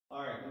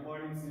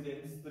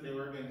students, today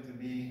we're going to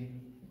be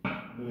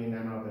doing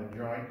another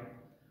drawing.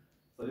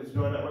 So this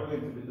drawing that we're going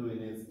to be doing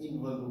is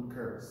involute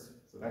curves.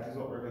 So that is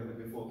what we're going to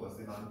be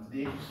focusing on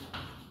today.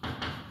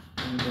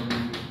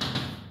 Involute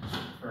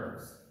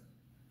curves.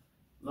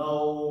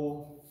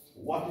 Now,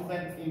 what is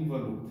an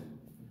involute?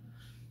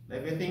 Now,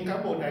 if you think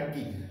about a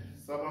gig,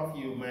 some of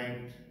you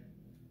might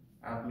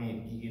have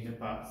made gig in the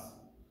past.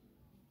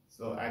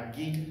 So a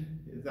gig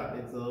is that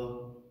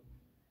little,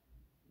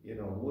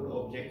 wood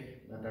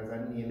object that has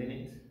a nail in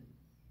it.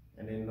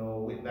 And then now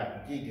with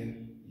that gig,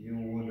 you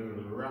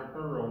would wrap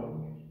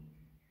around,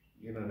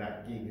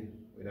 that gig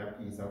with a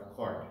piece of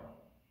cord.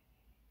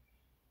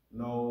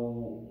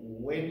 Now,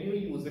 when you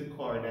use the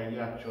cord and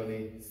you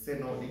actually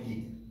send out the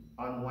gig,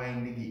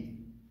 unwind the gig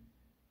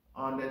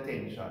on the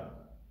tension,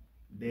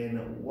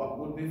 then what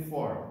would be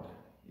formed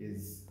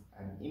is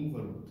an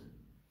involute.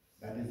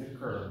 That is the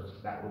curve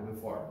that will be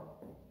formed.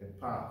 The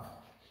path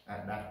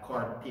that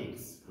cord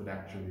takes would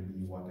actually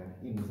be what an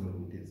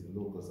involute is, the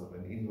locus of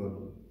an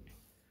involute.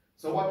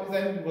 So what is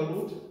an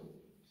involute?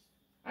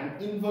 An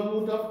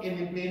involute of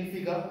any plane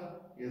figure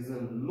is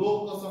the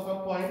locus of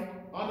a point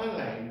on a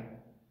line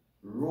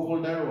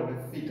rolled around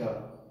the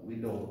figure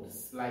without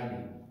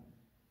sliding.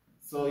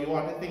 So you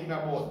want to think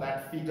about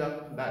that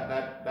figure,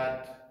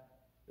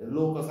 the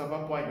locus of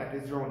a point that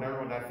is rolled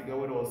around that figure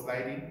without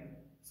sliding.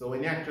 So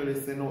when you actually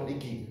send out the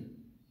gig,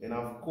 then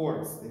of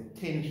course the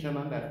tension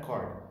on that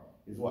cord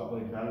is what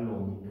going to allow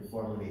you to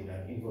formulate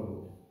an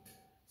involute.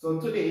 So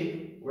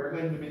today we're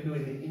going to be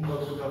doing the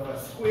involute of a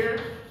square,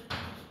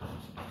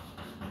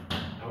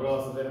 and we're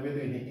also going to be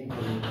doing the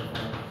involute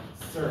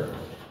of a circle.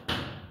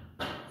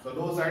 So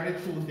those are the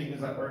two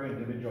things that we're going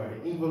to be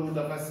drawing: the involute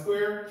of a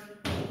square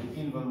and the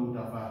involute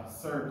of a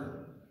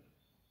circle.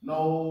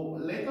 Now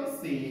let us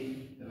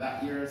say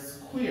that your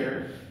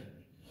square,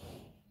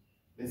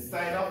 the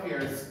side of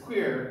your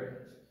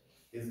square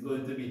is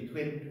going to be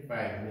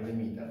 25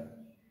 millimeters.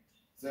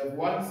 So if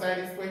one side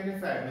is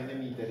 25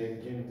 millimeters,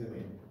 then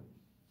gentlemen,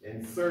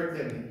 then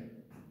certainly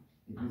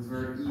it is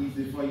very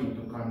easy for you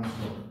to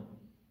construct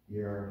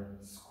your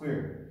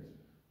square.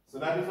 So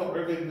that is what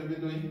we're going to be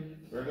doing.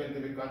 We're going to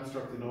be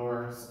constructing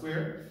our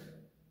square.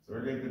 So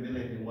we're going to be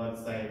letting one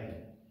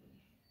side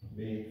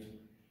be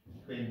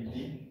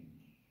 20.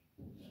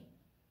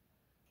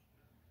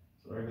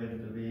 So we're going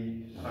to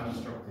be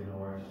constructing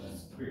our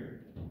square.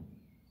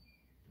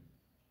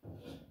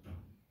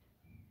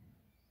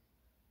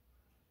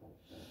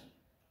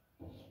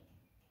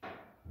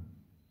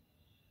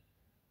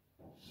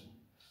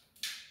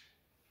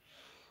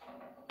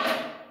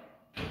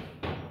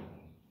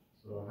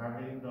 So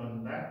having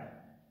done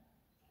that,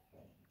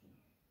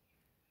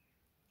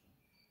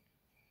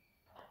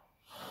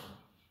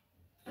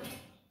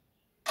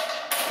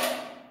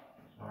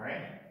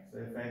 alright, so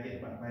if I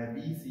get back my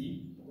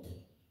BC,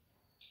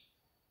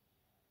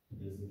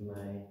 this is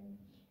my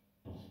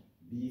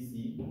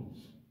BC.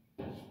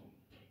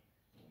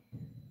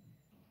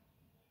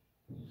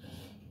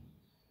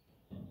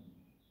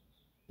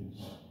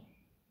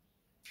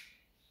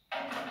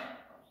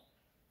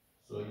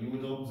 So you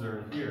would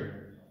observe here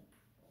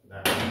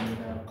that we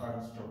would have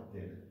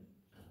constructed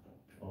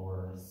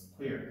our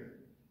square.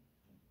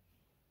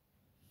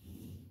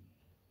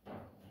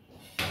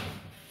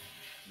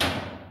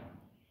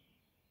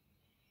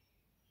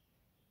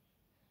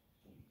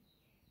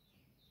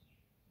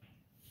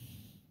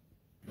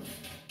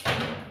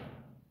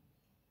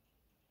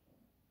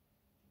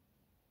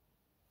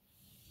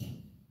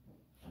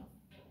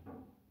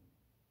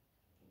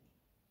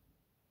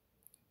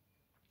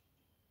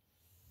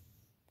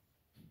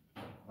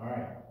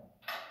 Alright.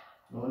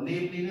 Now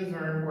labeling is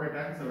very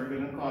important, so we're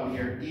going to call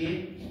here A,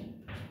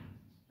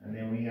 and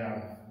then we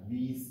have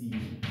BC,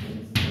 and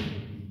this is going to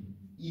be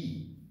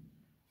E.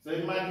 So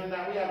imagine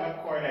that we have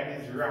a cord that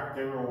is wrapped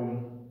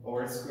around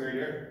our square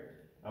here,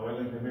 and we're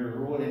going to be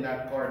rolling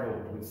that cord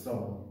out with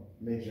some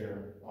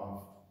measure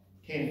of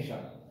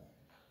tension.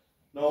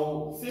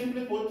 Now,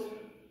 simply put,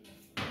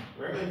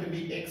 we're going to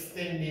be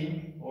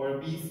extending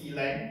our BC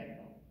line.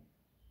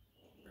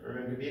 We're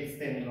going to be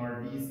extending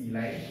our BC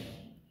line.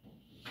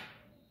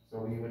 So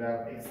we would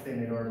have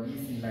extended our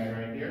BC line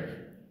right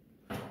here.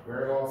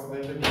 We're also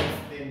going to be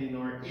extending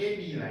our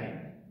AB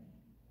line.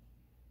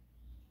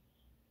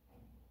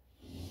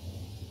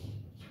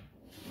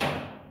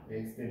 We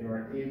extend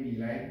our AB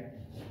line.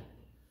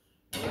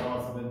 We're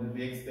also going to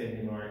be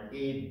extending our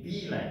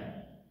AB line.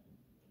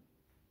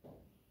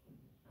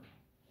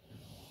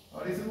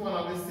 Now this is one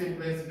of the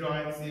simplest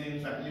drawing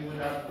series that you would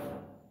have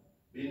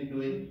been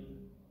doing.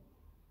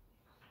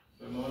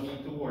 So no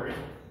need to worry.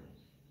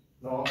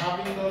 Now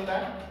having done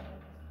that,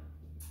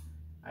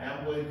 I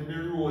am going to be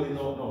rolling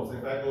out now. So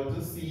if I go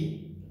to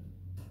C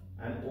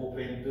and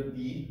open to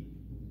D,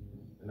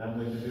 and I'm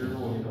going to be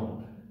rolling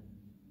out.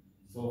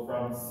 So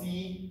from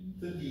C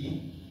to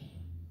D,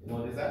 you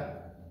notice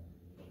that?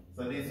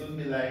 So this would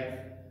be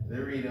like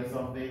the radius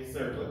of the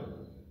circle.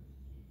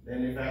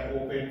 Then if I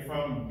open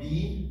from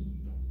B,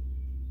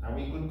 and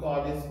we could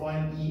call this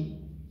point E.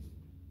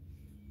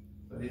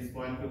 So this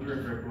point could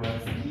refer to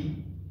as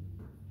E.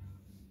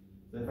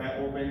 So if I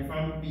open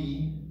from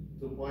B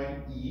to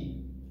point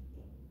E,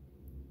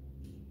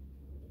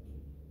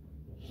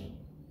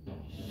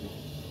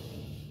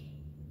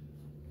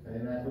 and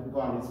then I could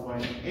call this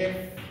point F,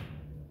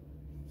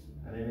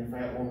 and then if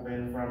I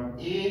open from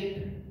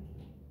A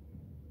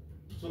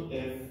to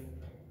F,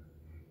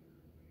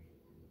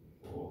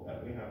 oh,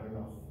 that we have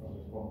enough from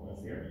the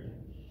compass here.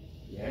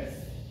 Yes,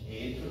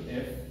 A to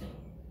F,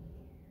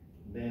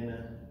 then,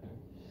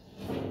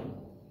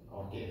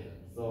 okay,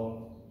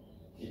 so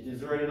it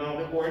is running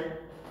on the board.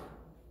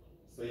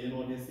 So you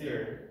notice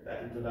here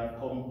that it would have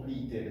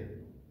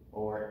completed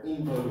our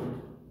involute.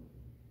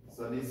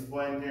 So this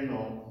point here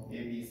now, A,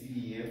 B, C,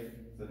 D, F,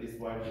 so this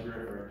point we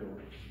refer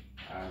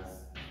to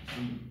as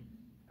G.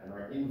 And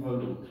our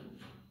involute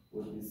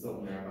would be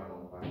somewhere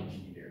along point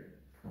G there.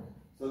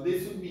 So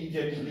this would be,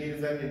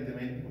 ladies and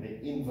gentlemen,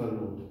 the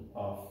involute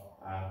of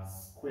a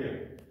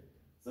square.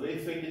 So we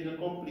expect you to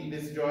complete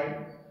this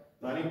drawing.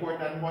 Now an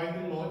important point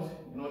to note,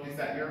 notice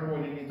that you're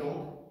rolling it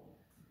out.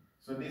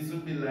 So this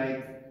would be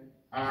like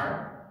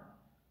R,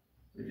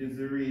 which is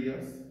the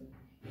radius.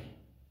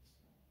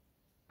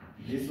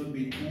 This would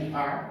be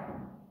 2R,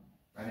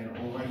 and then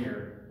over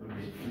here would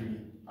be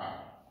 3R.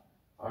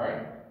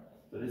 Alright?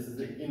 So this is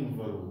the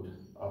involute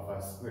of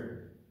a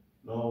square.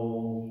 Now,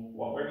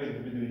 what we're going to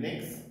be doing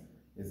next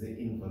is the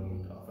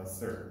involute of a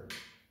circle.